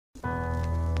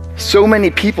So many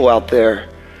people out there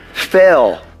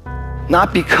fail,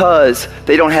 not because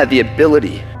they don't have the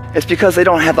ability. It's because they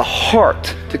don't have the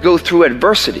heart to go through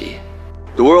adversity.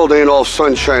 The world ain't all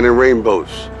sunshine and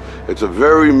rainbows. It's a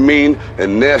very mean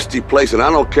and nasty place, and I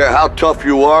don't care how tough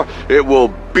you are, it will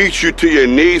beat you to your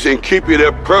knees and keep you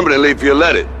there permanently if you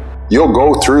let it. You'll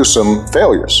go through some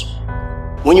failures.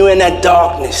 When you're in that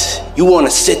darkness, you want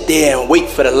to sit there and wait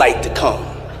for the light to come.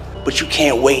 But you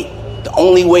can't wait. The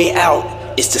only way out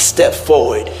is to step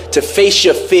forward, to face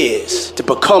your fears, to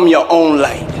become your own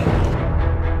light.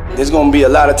 There's going to be a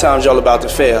lot of times y'all about to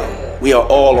fail. We are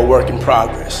all a work in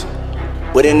progress.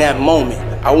 But in that moment,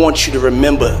 I want you to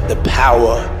remember the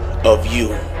power of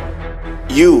you.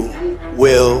 You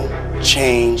will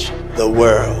change the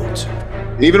world.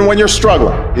 Even when you're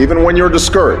struggling, even when you're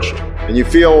discouraged, and you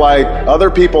feel like other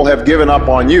people have given up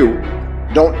on you,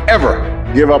 don't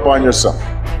ever give up on yourself.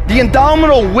 The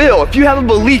indomitable will, if you have a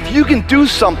belief, you can do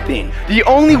something. The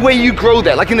only way you grow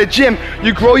that, like in the gym,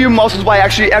 you grow your muscles by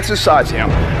actually exercising them.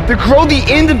 To grow the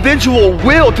individual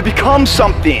will to become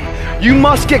something, you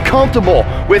must get comfortable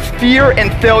with fear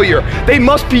and failure. They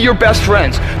must be your best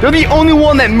friends. They're the only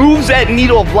one that moves that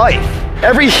needle of life.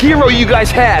 Every hero you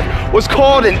guys had was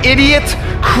called an idiot,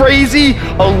 crazy,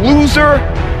 a loser.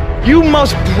 You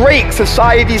must break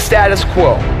society's status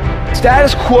quo.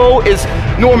 Status quo is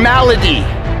normality.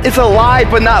 It's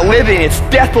alive but not living. It's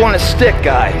death on a stick,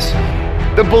 guys.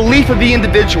 The belief of the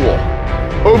individual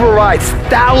overrides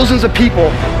thousands of people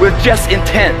with just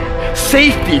intent.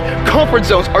 Safety, comfort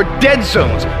zones are dead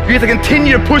zones. You have to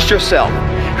continue to push yourself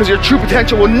because your true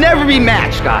potential will never be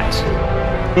matched, guys.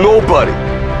 Nobody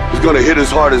is gonna hit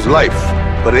as hard as life,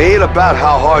 but it ain't about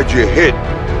how hard you hit.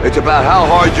 It's about how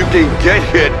hard you can get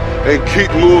hit and keep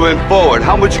moving forward.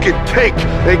 How much you can take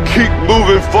and keep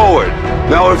moving forward.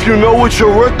 Now, if you know what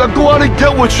you're worth, then go out and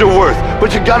get what you're worth.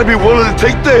 But you gotta be willing to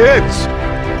take the hits.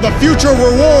 The future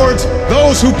rewards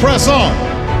those who press on.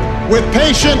 With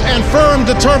patient and firm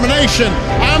determination,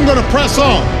 I'm gonna press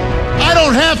on. I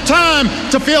don't have time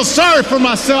to feel sorry for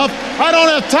myself. I don't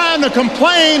have time to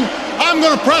complain. I'm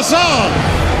gonna press on.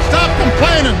 Stop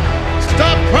complaining.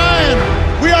 Stop crying.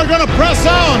 We are gonna press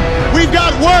on. We've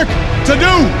got work to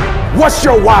do. What's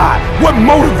your why? What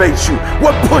motivates you?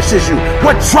 What pushes you?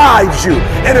 What drives you?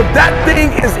 And if that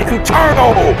thing is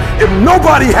internal, if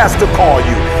nobody has to call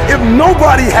you, if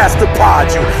nobody has to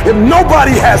prod you, if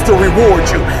nobody has to reward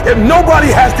you, if nobody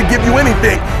has to give you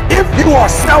anything, if you are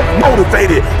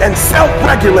self-motivated and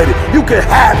self-regulated, you can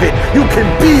have it, you can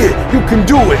be it, you can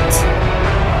do it.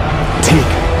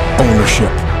 Take ownership.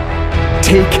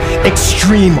 Take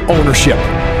extreme ownership.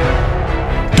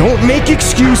 Don't make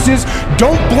excuses.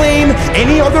 Don't blame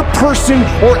any other person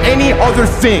or any other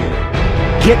thing.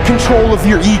 Get control of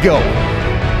your ego.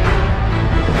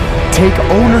 Take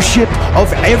ownership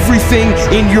of everything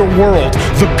in your world,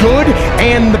 the good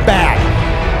and the bad.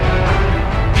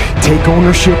 Take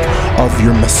ownership of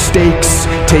your mistakes.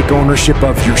 Take ownership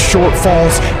of your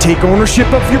shortfalls. Take ownership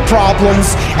of your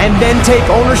problems. And then take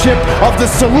ownership of the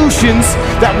solutions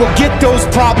that will get those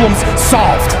problems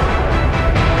solved.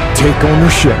 Take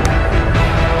ownership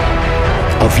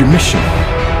of your mission.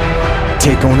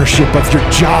 Take ownership of your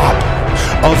job,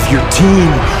 of your team,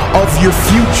 of your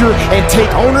future, and take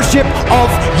ownership of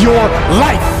your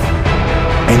life.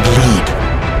 And lead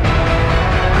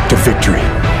to victory.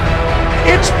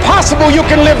 It's possible you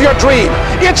can live your dream.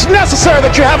 It's necessary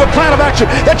that you have a plan of action,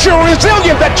 that you're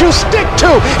resilient, that you stick to,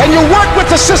 and you work with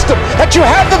the system, that you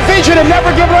have the vision and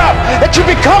never give up, that you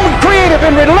become creative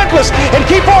and relentless and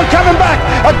keep on coming back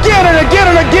again and again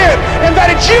and again, and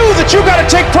that it's you that you got to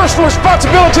take personal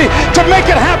responsibility to make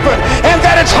it happen, and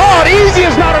that it's hard. Easy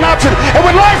is not an option. And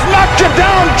when life knocks you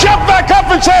down, jump back up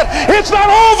and say, it's not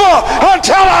over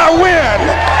until I win.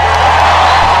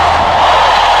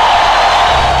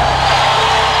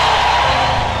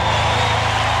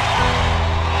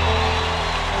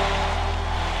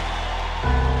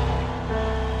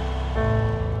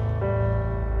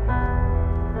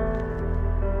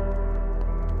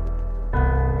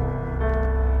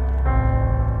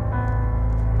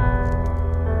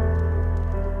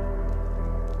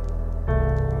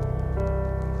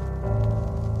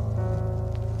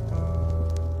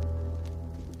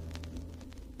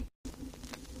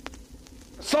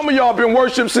 Some of y'all been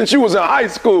worshiping since you was in high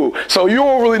school, so you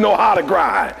don't really know how to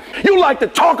grind. You like to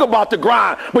talk about the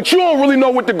grind, but you don't really know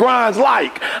what the grind's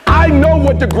like. I know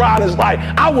what the grind is like.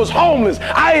 I was homeless.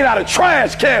 I ate out of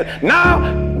trash can.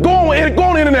 Now, go on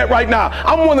the internet right now.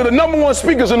 I'm one of the #1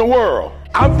 speakers in the world.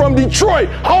 I'm from Detroit,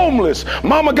 homeless.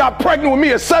 Mama got pregnant with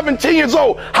me at 17 years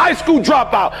old, high school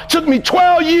dropout. Took me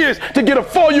 12 years to get a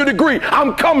 4-year degree.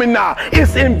 I'm coming now.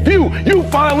 It's in view. You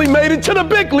finally made it to the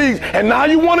big leagues, and now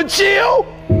you want to chill?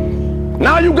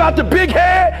 Now you got the big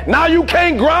head? Now you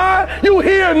can't grind? You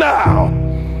here now.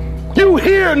 You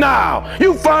here now.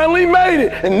 You finally made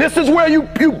it. And this is where you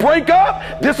break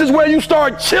up? This is where you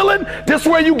start chilling? This is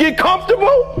where you get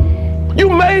comfortable? You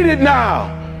made it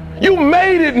now. You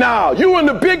made it now. You in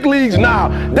the big leagues now.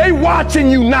 They watching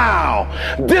you now.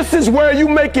 This is where you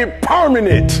make it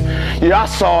permanent. Yeah,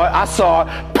 I saw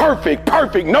it.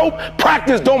 Perfect. Nope,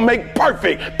 practice don't make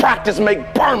perfect. Practice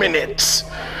make permanent.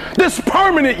 This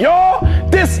permanent, y'all.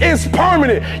 This is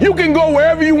permanent. You can go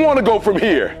wherever you want to go from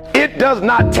here. It does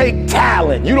not take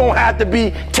talent. You don't have to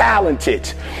be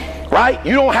talented. Right?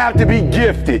 You don't have to be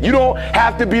gifted. You don't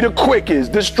have to be the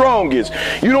quickest, the strongest.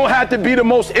 You don't have to be the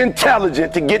most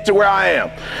intelligent to get to where I am.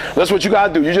 That's what you got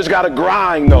to do. You just got to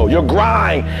grind, though. Your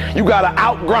grind, you got to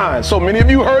out-grind. So many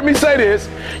of you heard me say this.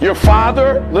 Your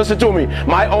father, listen to me,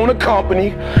 might own a company.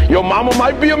 Your mama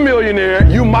might be a millionaire.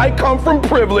 You might come from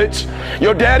privilege.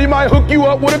 Your daddy might hook you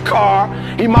up with a car.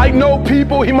 He might know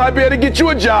people. He might be able to get you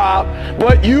a job.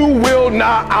 But you will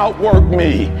not outwork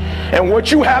me. And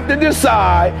what you have to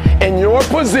decide in your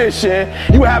position,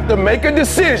 you have to make a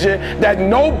decision that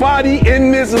nobody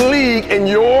in this league in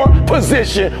your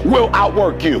position will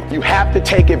outwork you. You have to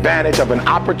take advantage of an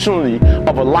opportunity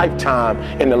of a lifetime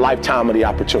in the lifetime of the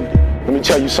opportunity. Let me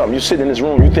tell you something. You sit in this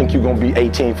room, you think you're going to be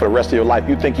 18 for the rest of your life.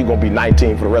 You think you're going to be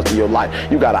 19 for the rest of your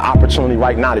life. You got an opportunity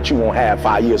right now that you won't have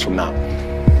 5 years from now.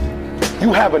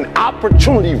 You have an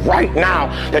opportunity right now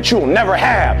that you'll never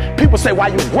have. People say, why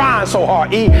you grind so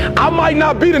hard, E? I might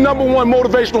not be the #1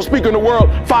 motivational speaker in the world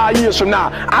 5 years from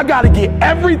now. I got to get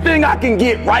everything I can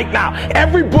get right now.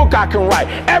 Every book I can write.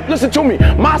 Listen to me.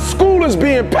 My school is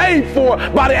being paid for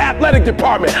by the athletic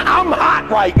department. I'm hot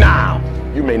right now.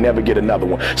 You may never get another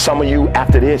one. Some of you,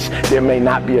 after this, there may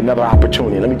not be another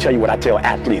opportunity. Let me tell you what I tell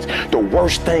athletes. The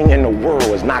worst thing in the world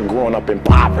is not growing up in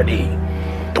poverty.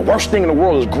 The worst thing in the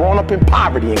world is growing up in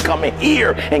poverty and coming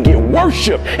here and get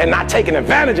worship and not taking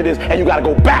advantage of this, and you got to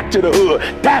go back to the hood.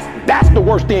 That's the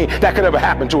worst thing that could ever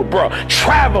happen to a bro.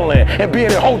 Traveling and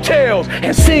being in hotels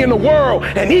and seeing the world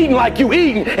and eating like you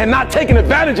eating and not taking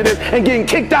advantage of this and getting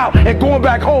kicked out and going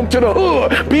back home to the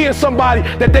hood, being somebody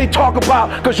that they talk about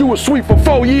because you were sweet for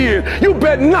 4 years. You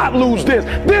better not lose this.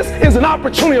 This is an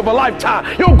opportunity of a lifetime.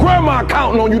 Your grandma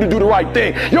counting on you to do the right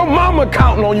thing. Your mama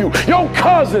counting on you. Your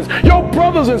cousins, your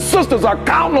brothers and sisters are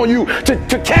counting on you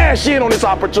to cash in on this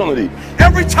opportunity.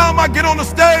 Every time I get on the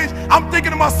stage, I'm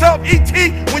thinking to myself,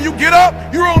 E.T., when you get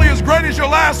up, you're only as great as your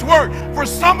last work. For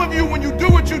some of you, when you do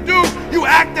what you do, you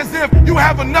act as if you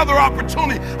have another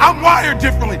opportunity. I'm wired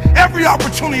differently. Every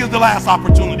opportunity is the last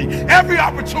opportunity. Every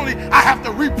opportunity, I have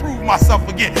to reprove myself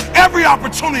again. Every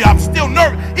opportunity, I'm still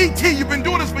nervous. E.T., you've been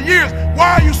doing this for years.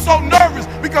 Why are you so nervous?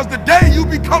 Because the day you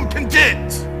become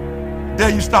content, the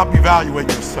day you stop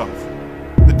evaluating yourself,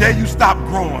 the day you stop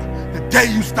growing, the day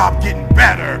you stop getting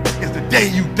better is the day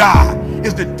you die.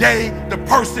 Is the day the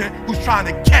person who's trying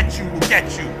to catch you will get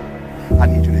you. I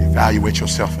need you to evaluate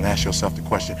yourself and ask yourself the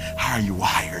question, how are you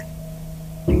wired?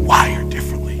 I'm wired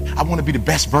differently. I want to be the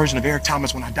best version of Eric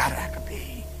Thomas when I die that I could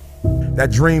be.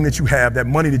 That dream that you have, that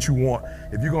money that you want,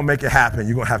 if you're going to make it happen,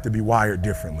 you're going to have to be wired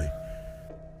differently.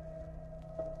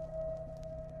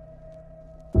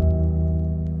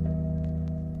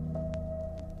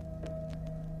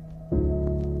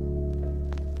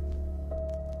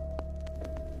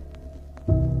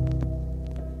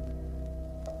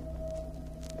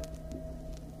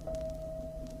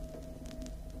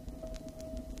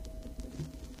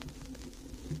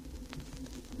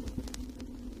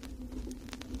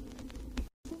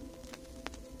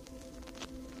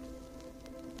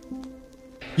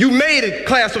 You made it,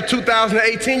 class of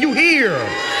 2018. You here.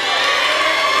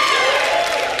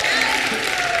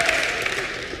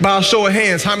 By a show of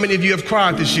hands, how many of you have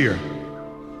cried this year?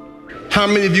 How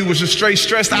many of you was just straight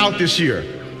stressed out this year?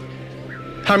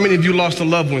 How many of you lost a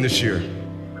loved one this year?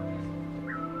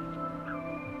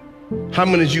 How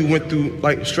many of you went through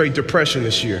like straight depression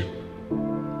this year?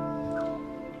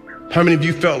 How many of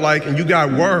you felt like, and you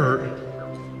got word,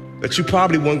 that you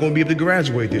probably weren't going to be able to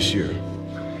graduate this year?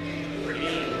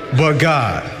 But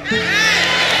God,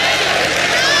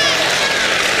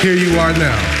 here you are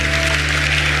now.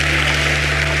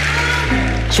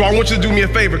 So I want you to do me a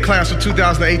favor, class of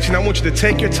 2018. I want you to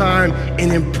take your time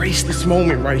and embrace this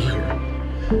moment right here.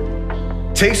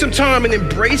 Take some time and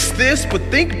embrace this, but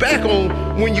think back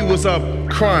on when you was up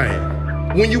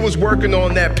crying, when you was working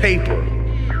on that paper,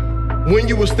 When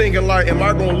you was thinking like, am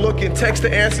I gonna look and text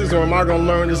the answers, or am I gonna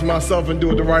learn this myself and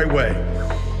do it the right way?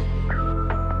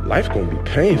 Life's gonna be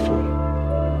painful.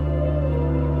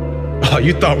 Oh,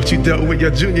 you thought what you dealt with your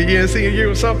junior year and senior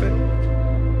year or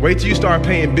something? Wait till you start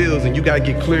paying bills and you gotta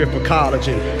get cleared for college,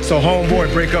 and so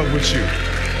homeboy break up with you.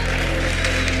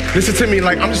 Listen to me,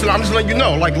 like I'm just letting you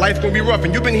know, like life's gonna be rough,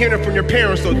 and you've been hearing it from your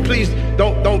parents, so please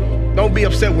don't be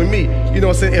upset with me. You know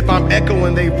what I'm saying? If I'm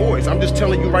echoing their voice, I'm just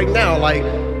telling you right now, like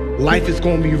life is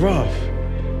gonna be rough.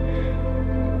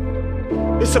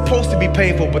 It's supposed to be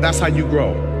painful, but that's how you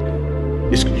grow.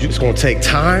 It's gonna take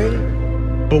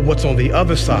time, but what's on the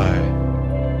other side,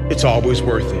 it's always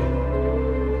worth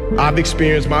it. I've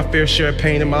experienced my fair share of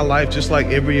pain in my life, just like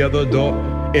every other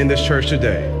adult in this church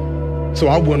today. So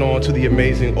I went on to the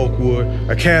amazing Oakwood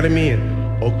Academy and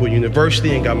Oakwood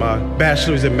University and got my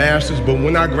bachelor's and master's. But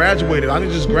when I graduated, I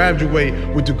didn't just graduate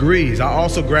with degrees. I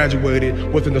also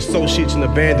graduated with an associate's in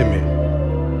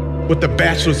abandonment, with the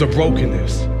bachelor's of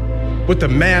brokenness, with the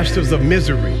master's of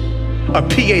misery, a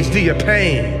PhD of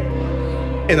pain,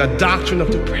 and a doctrine of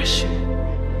depression.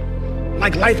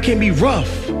 Like life can be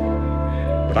rough,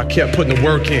 but I kept putting the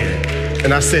work in.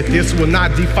 And I said, this will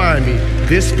not define me.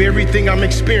 This very thing I'm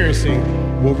experiencing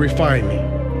will refine me.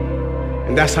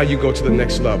 And that's how you go to the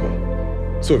next level.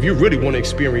 So if you really want to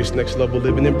experience next level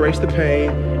living, embrace the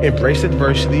pain, embrace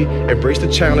adversity, embrace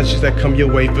the challenges that come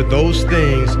your way, for those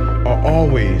things are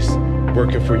always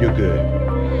working for your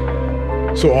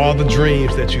good. So all the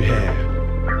dreams that you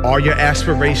have, all your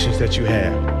aspirations that you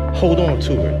have, hold on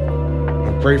to it.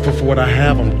 I'm grateful for what I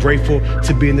have. I'm grateful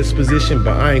to be in this position,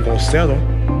 but I ain't gonna settle.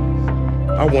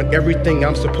 I want everything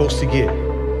I'm supposed to get.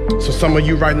 So some of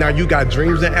you right now, you got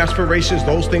dreams and aspirations.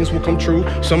 Those things will come true.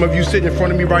 Some of you sitting in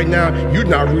front of me right now, you're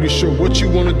not really sure what you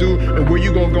want to do and where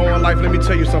you're going to go in life. Let me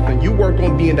tell you something. You work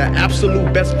on being the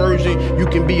absolute best version you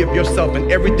can be of yourself, and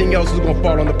everything else is going to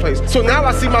fall into place. So now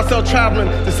I see myself traveling.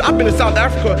 I've been to South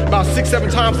Africa about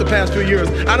 6-7 times the past few years.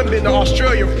 I've been to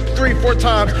Australia 3-4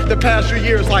 times the past few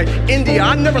years. Like India,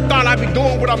 I never thought I'd be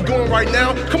doing what I'm doing right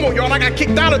now. Come on, y'all, I got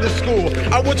kicked out of this school.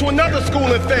 I went to another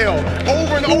school and failed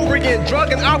over and over again,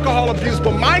 drug and alcohol abuse,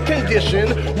 but my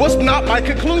condition was not my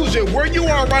conclusion. Where you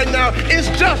are right now is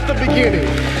just the beginning.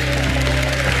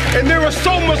 And there is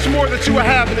so much more that you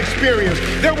have and experience.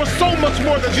 There was so much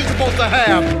more that you're supposed to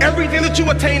have. Everything that you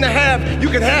attain to have, you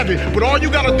can have it. But all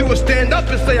you gotta do is stand up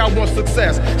and say, I want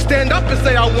success. Stand up and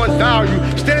say, I want value.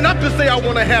 Stand up and say, I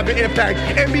wanna have an impact.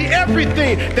 And be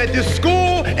everything that this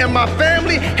school and my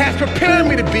family has prepared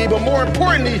me to be. But more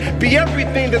importantly, be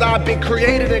everything that I've been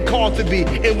created and called to be.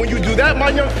 And when you do that,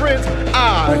 my young friends,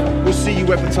 I will see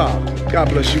you at the top. God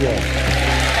bless you all.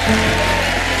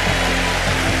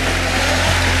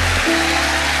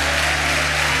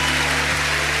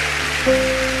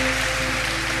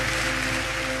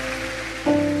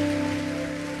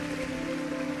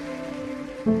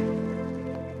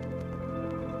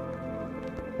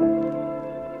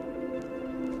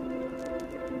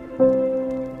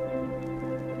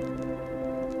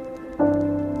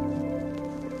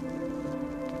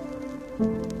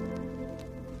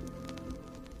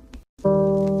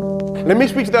 Let me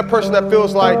speak to that person that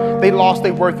feels like they lost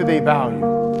their worth or their value.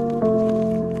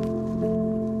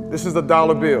 This is a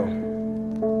dollar bill.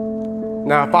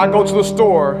 Now, if I go to the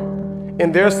store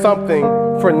and there's something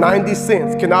for 90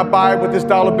 cents, can I buy it with this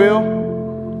dollar bill?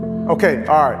 Okay,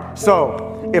 all right.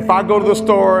 So if I go to the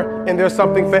store and there's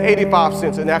something for 85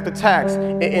 cents and after tax,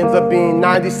 it ends up being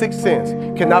 96 cents,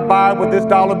 can I buy it with this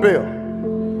dollar bill?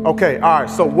 Okay, all right.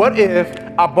 So what if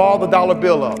I ball the dollar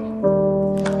bill up?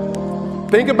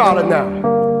 Think about it now.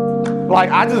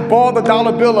 Like, I just balled the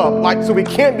dollar bill up, like, so it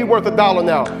can't be worth $1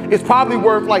 now. It's probably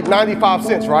worth like 95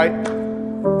 cents, right?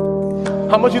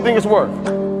 How much you think it's worth?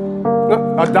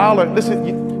 $1.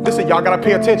 Listen, y'all gotta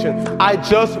pay attention. I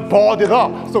just balled it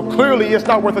up, so clearly it's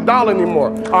not worth $1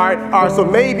 anymore. All right, so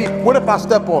maybe, what if I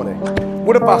step on it?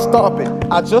 What if I stomp it?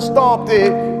 I just stomped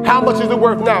it. How much is it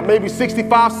worth now? Maybe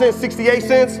 65 cents, 68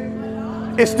 cents?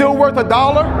 It's still worth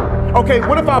 $1? Okay,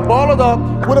 what if I ball it up,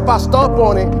 what if I stomp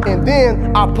on it, and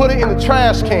then I put it in the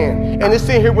trash can, and it's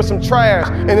in here with some trash,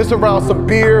 and it's around some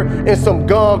beer, and some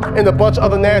gum, and a bunch of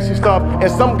other nasty stuff,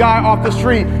 and some guy off the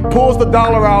street pulls the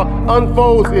dollar out,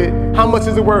 unfolds it, how much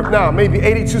is it worth now? Maybe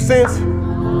 82 cents?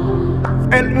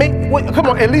 And come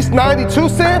on, at least 92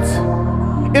 cents?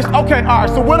 It's okay, all right,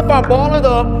 so what if I ball it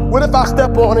up, what if I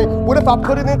step on it, what if I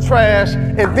put it in trash,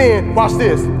 and then, watch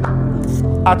this,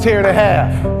 I tear it in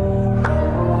half.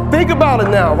 Think about it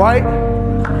now, right?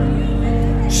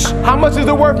 How much is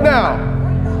it worth now?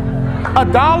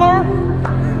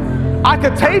 $1? I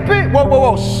could tape it?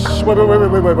 Whoa. Shh, wait.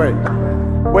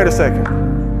 Wait a second.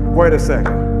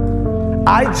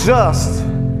 I just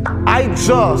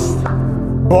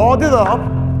balled it up.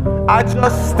 I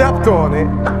just stepped on it.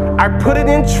 I put it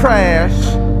in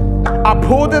trash. I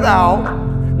pulled it out.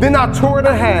 Then I tore it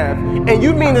in half. And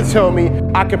you mean to tell me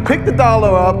I can pick the dollar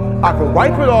up, I can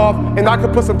wipe it off, and I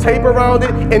can put some tape around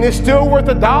it, and it's still worth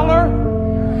 $1?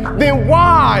 Then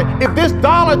why, if this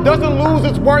dollar doesn't lose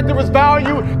its worth or its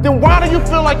value, then why do you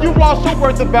feel like you've lost your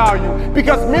worth of value?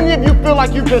 Because many of you feel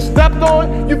like you've been stepped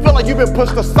on, you feel like you've been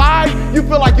pushed aside, you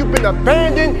feel like you've been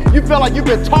abandoned, you feel like you've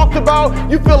been talked about,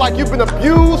 you feel like you've been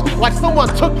abused, like someone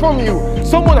took from you,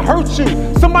 someone hurt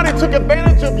you, somebody took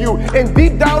advantage of you, and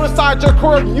deep down inside your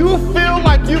core, you feel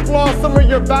like you've lost some of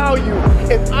your value.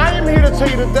 And I am here to tell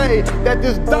you today that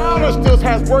this dollar still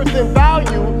has worth and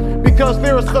value, because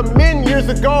there are some men years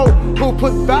ago who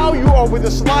put value over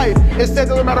this life and said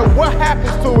that no matter what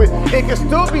happens to it, it can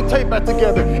still be taped back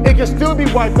together, it can still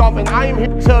be wiped off. And I am here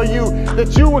to tell you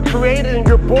that you were created and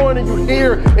you're born and you're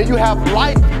here and you have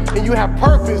life and you have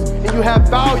purpose and you have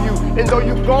value. And though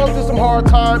you've gone through some hard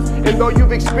times and though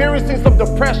you've experienced some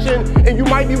depression and you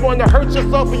might be wanting to hurt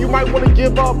yourself and you might want to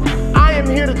give up, I am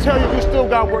here to tell you you still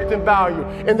got worth and value.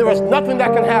 And there is nothing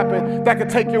that can happen that can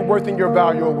take your worth and your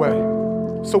value away.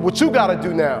 So what you gotta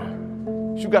do now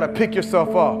is you gotta pick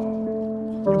yourself up.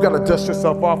 You gotta dust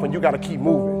yourself off and you gotta keep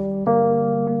moving.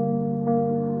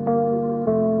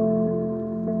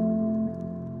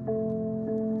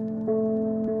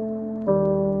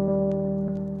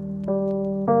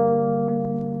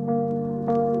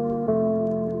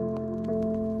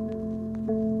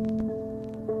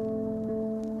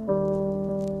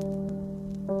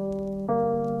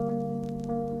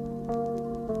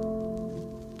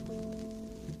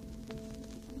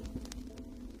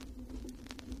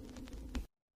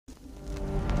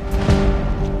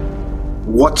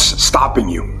 What's stopping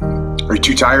you? Are you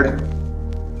too tired?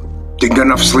 Didn't get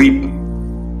enough sleep?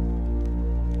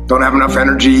 Don't have enough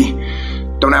energy?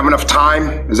 Don't have enough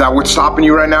time? Is that what's stopping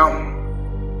you right now?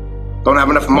 Don't have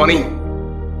enough money?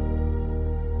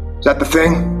 Is that the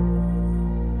thing?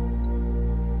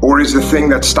 Or is the thing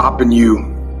that's stopping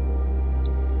you,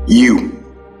 you?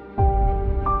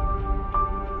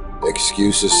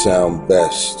 Excuses sound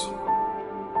best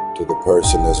to the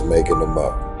person that's making them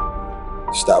up.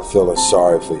 Stop feeling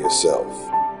sorry for yourself.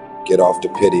 Get off the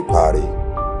pity potty.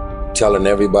 Telling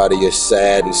everybody your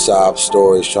sad and sob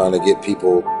stories, trying to get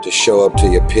people to show up to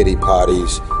your pity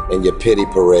potties and your pity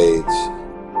parades.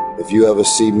 If you ever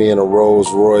see me in a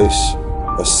Rolls Royce,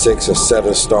 a 6 or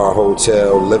 7 star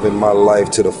hotel, living my life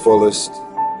to the fullest,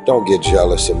 don't get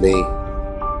jealous of me,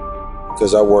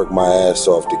 because I worked my ass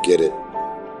off to get it.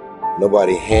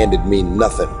 Nobody handed me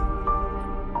nothing.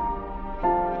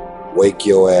 Wake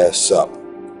your ass up.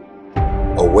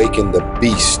 Awaken the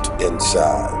beast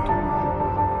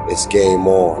inside. It's game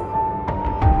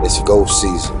on. It's go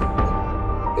season.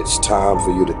 It's time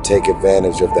for you to take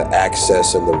advantage of the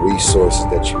access and the resources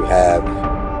that you have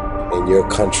in your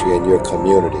country and your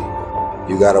community.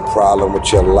 You got a problem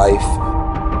with your life.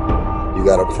 You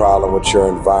got a problem with your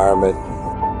environment.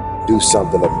 Do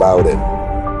something about it.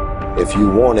 If you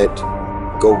want it,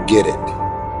 go get it.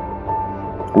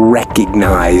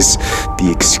 Recognize the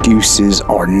excuses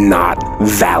are not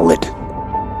valid.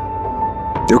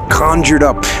 They're conjured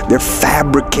up, they're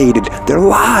fabricated, they're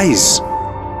lies.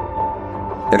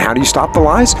 And how do you stop the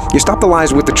lies? You stop the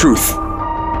lies with the truth.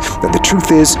 And the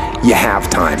truth is, you have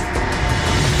time.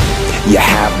 You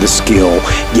have the skill,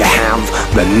 you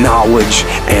have the knowledge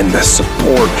and the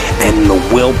support and the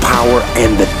willpower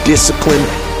and the discipline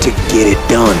to get it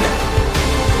done.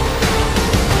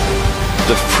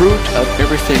 The fruit of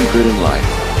everything good in life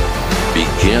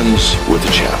begins with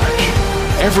a challenge.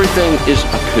 Everything is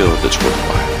uphill that's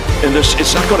worthwhile. And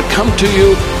it's not going to come to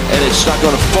you, and it's not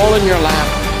going to fall in your lap,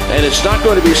 and it's not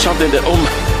going to be something that, oh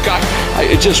my God,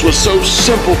 it just was so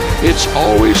simple. It's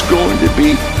always going to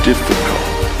be difficult.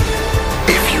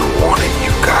 If you want it,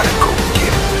 you gotta go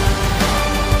get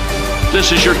it.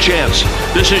 This is your chance.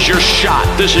 This is your shot.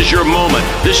 This is your moment.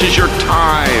 This is your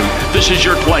time. This is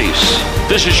your place.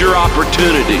 This is your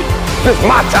opportunity. This is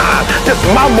my time. This is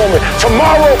my moment.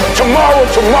 Tomorrow, tomorrow,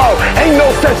 tomorrow. Ain't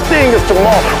no such thing as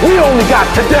tomorrow. We only got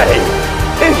today.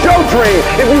 It's your dream.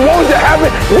 If you wanted to have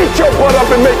it, get your butt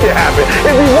up and make it happen.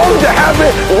 If you wanted to have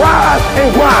it, rise and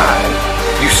grind.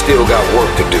 You still got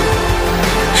work to do.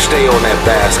 Stay on that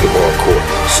basketball court.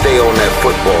 Stay on that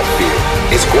football field.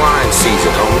 It's grind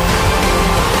season, homie.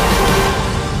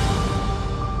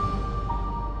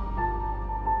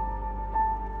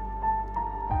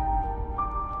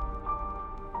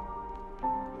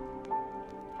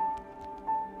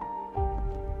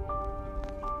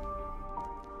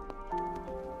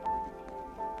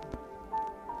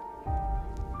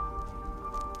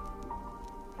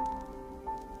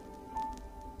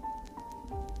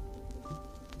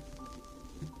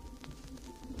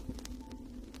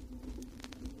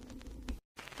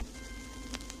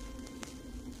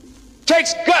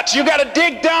 Takes guts. You got to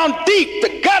dig down deep to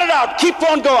gut it out. Keep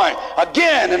on going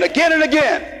again and again and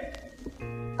again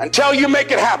until you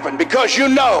make it happen, because you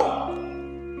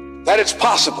know that it's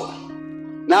possible.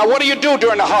 Now, what do you do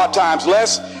during the hard times,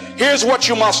 Les? Here's what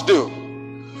you must do.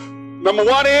 Number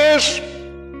one is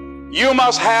you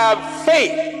must have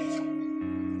faith.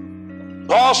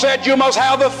 Paul said you must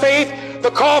have the faith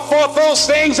to call forth those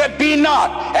things that be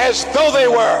not as though they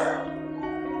were.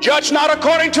 Judge not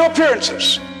according to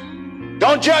appearances.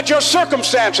 Don't judge your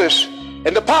circumstances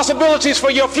and the possibilities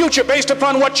for your future based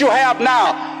upon what you have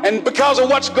now and because of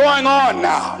what's going on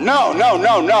now. No, no,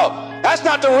 no, no. That's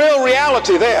not the real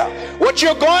reality there. What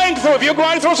you're going through, if you're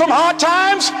going through some hard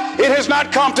times, it has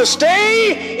not come to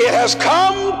stay. It has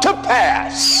come to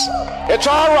pass. It's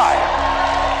all right.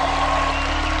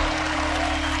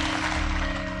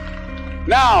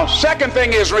 Now, second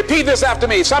thing is, repeat this after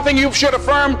me. Something you should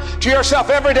affirm to yourself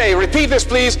every day. Repeat this,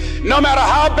 please. No matter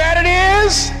how bad it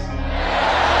is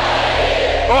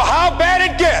or how bad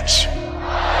it gets,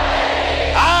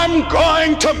 I'm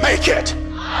going to make it.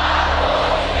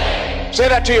 Say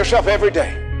that to yourself every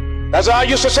day. As I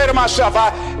used to say to myself,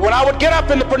 when I would get up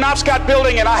in the Penobscot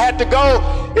building and I had to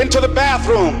go into the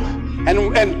bathroom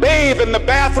and bathe in the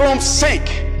bathroom sink,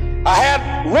 I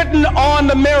had written on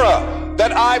the mirror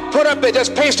that I put up, they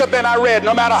just paste up and I read,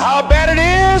 no matter how bad it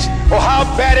is or how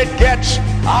bad it gets,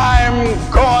 I'm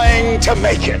going to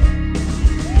make it.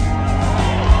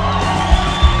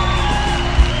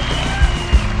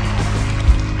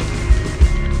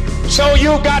 So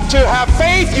you got to have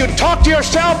faith. You talk to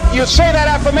yourself. You say that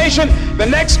affirmation. The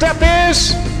next step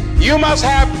is you must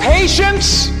have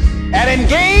patience and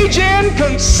engage in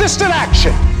consistent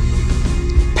action.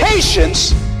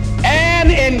 Patience and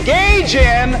engage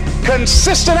in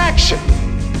consistent action.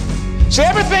 See,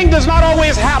 everything does not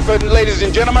always happen, ladies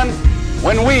and gentlemen,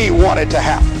 when we want it to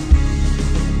happen.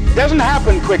 It doesn't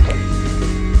happen quickly.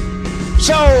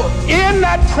 So in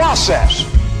that process,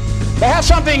 they have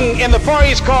something in the Far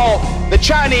East called the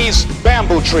Chinese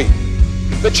bamboo tree.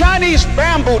 The Chinese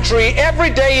bamboo tree,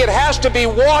 every day it has to be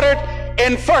watered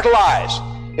and fertilized.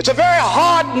 It's a very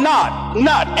hard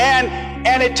nut,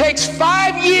 and it takes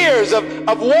 5 years of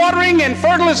watering and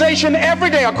fertilization every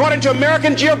day, according to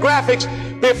American Geographics,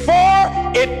 before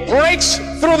it breaks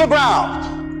through the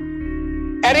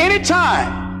ground. At any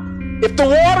time, if the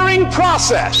watering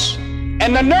process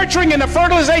and the nurturing and the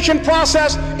fertilization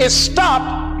process is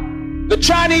stopped, the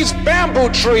Chinese bamboo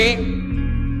tree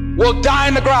will die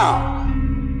in the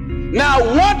ground. Now,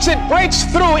 once it breaks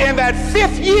through in that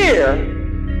 5th year,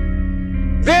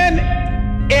 then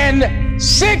in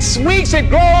 6 weeks it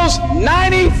grows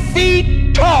 90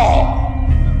 feet tall.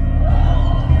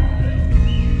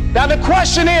 Now the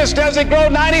question is, does it grow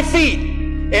 90 feet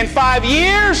in 5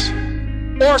 years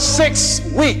or 6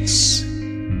 weeks?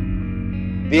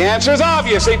 The answer is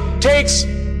obvious. It takes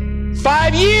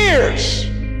 5 years.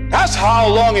 That's how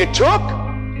long it took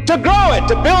to grow it,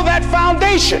 to build that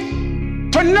foundation,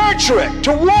 to nurture it,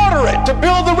 to water it, to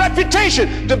build the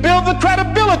reputation, to build the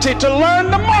credibility, to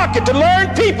learn the market, to learn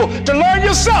people, to learn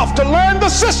yourself, to learn the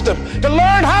system, to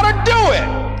learn how to do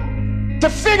it, to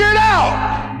figure it out.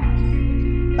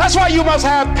 That's why you must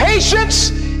have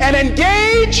patience and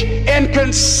engage in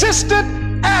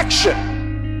consistent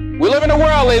action. We live in a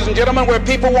world, ladies and gentlemen, where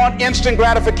people want instant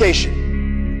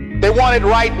gratification. They want it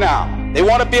right now. They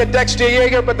want to be a Dexter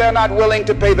Yeager, but they're not willing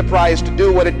to pay the price to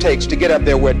do what it takes to get up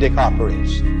there where Dick Hopper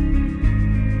is,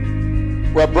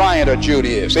 where Bryant or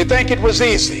Judy is. They think it was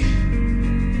easy.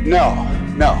 No.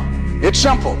 It's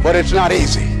simple, but it's not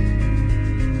easy.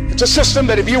 It's a system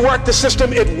that if you work the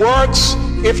system, it works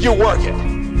if you work it.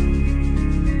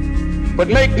 But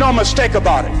make no mistake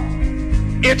about it,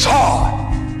 it's hard.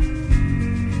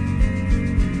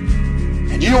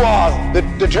 And you are the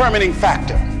determining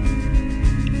factor.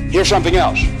 Here's something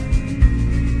else.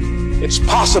 It's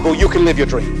possible you can live your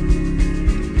dream.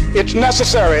 It's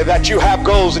necessary that you have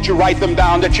goals, that you write them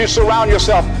down, that you surround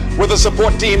yourself with a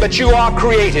support team, that you are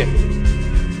creative.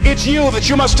 It's you that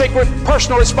you must take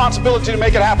personal responsibility to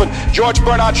make it happen. George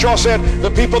Bernard Shaw said,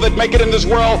 the people that make it in this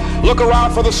world look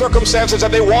around for the circumstances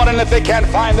that they want, and if they can't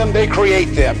find them, they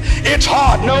create them. It's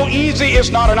hard. No, easy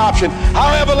is not an option.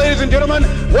 However, ladies and gentlemen,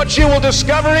 what you will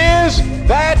discover is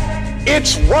that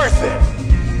it's worth it.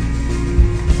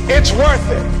 It's worth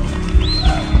it.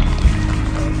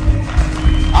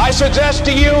 I suggest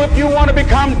to you, if you want to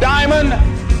become diamond,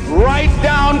 write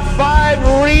down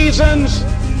 5 reasons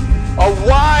of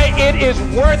why it is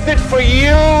worth it for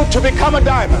you to become a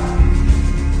diamond,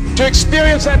 to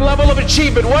experience that level of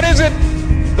achievement. What is it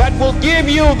that will give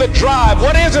you the drive?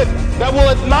 What is it that will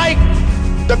ignite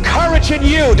the courage in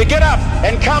you to get up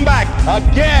and come back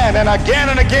again and again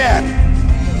and again?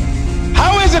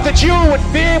 How is it that you would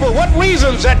be able, what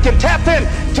reasons that can tap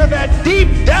into that deep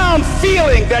down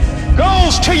feeling that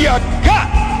goes to your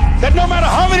gut, that no matter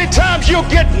how many times you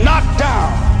get knocked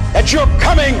down, that you're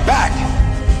coming back?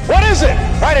 What is it?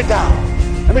 Write it down.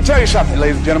 Let me tell you something,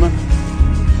 ladies and gentlemen.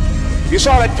 You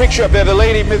saw that picture up there, the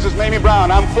lady, Mrs. Mamie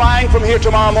Brown. I'm flying from here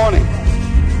tomorrow morning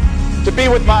to be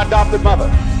with my adopted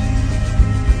mother.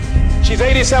 She's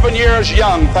 87 years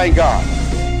young, thank God.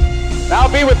 And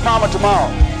I'll be with Mama tomorrow.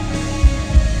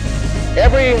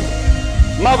 Every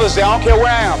Mother's Day, I don't care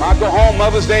where I am, I go home.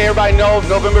 Mother's Day, everybody knows,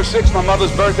 November 6th, my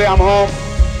mother's birthday, I'm home.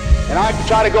 And I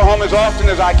try to go home as often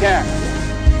as I can.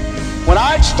 When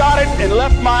I started and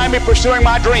left Miami pursuing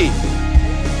my dream,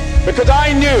 because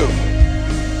I knew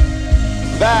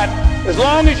that as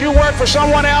long as you work for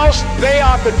someone else, they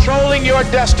are controlling your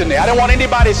destiny. I don't want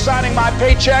anybody signing my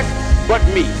paycheck but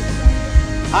me.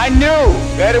 I knew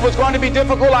that it was going to be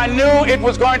difficult. I knew it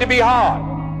was going to be hard.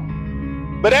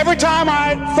 But every time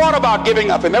I thought about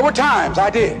giving up, and there were times I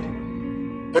did,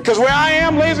 because where I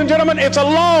am, ladies and gentlemen, it's a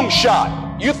long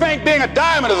shot. You think being a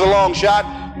diamond is a long shot.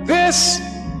 This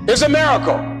is a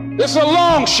miracle. This is a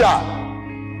long shot.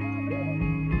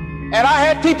 And I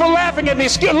had people laughing at me.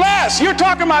 Les, you're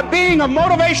talking about being a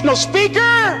motivational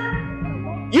speaker?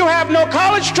 You have no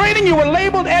college training. You were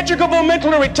labeled educable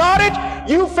mentally retarded.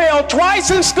 You failed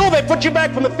twice in school. They put you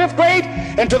back from the 5th grade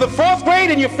into the 4th grade,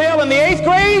 and you failed in the 8th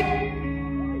grade.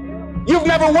 You've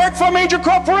never worked for a major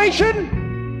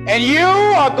corporation, and you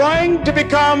are going to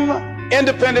become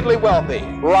independently wealthy.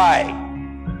 Right.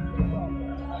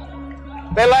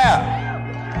 They laugh.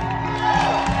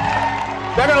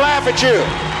 They're going to laugh at you.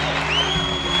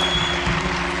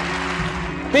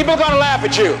 People are going to laugh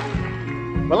at you.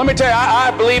 But let me tell you,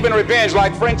 I believe in revenge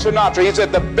like Frank Sinatra. He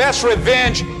said the best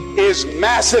revenge is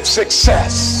massive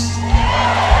success.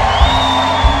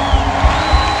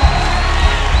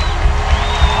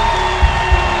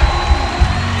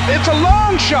 It's a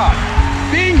long shot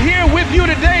being here with you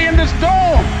today in this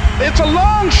dome. It's a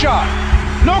long shot.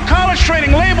 No college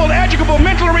training, labeled educable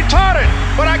mentally retarded,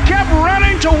 but I kept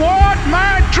running toward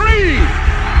my dream.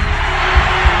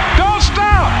 Don't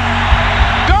stop.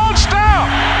 Don't stop.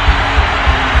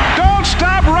 Don't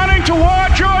stop running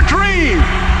toward your dream.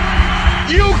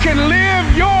 You can live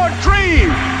your dream.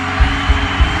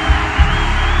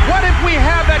 What if we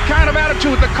have that kind of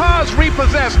attitude? The car's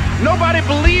repossessed. Nobody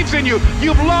believes in you.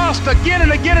 You've lost again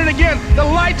and again and again. The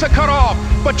lights are cut off,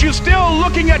 but you're still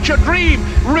looking at your dream,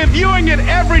 reviewing it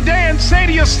every day and say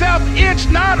to yourself, it's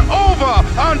not over